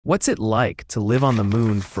What's it like to live on the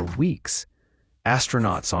moon for weeks?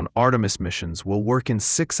 Astronauts on Artemis missions will work in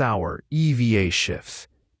 6-hour EVA shifts,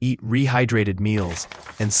 eat rehydrated meals,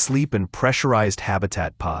 and sleep in pressurized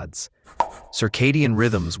habitat pods. Circadian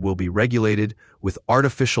rhythms will be regulated with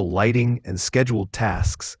artificial lighting and scheduled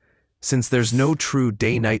tasks, since there's no true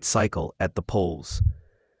day-night cycle at the poles.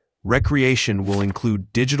 Recreation will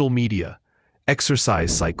include digital media,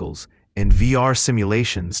 exercise cycles, and VR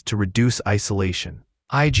simulations to reduce isolation.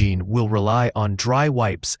 Hygiene will rely on dry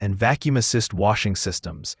wipes and vacuum-assist washing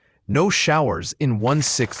systems, no showers in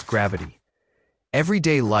 1/6 gravity.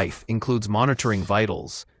 Everyday life includes monitoring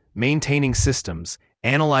vitals, maintaining systems,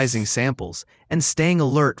 analyzing samples, and staying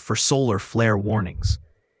alert for solar flare warnings.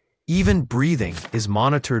 Even breathing is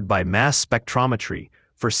monitored by mass spectrometry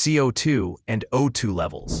for CO2 and O2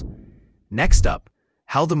 levels. Next up,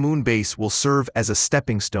 how the moon base will serve as a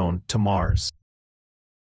stepping stone to Mars.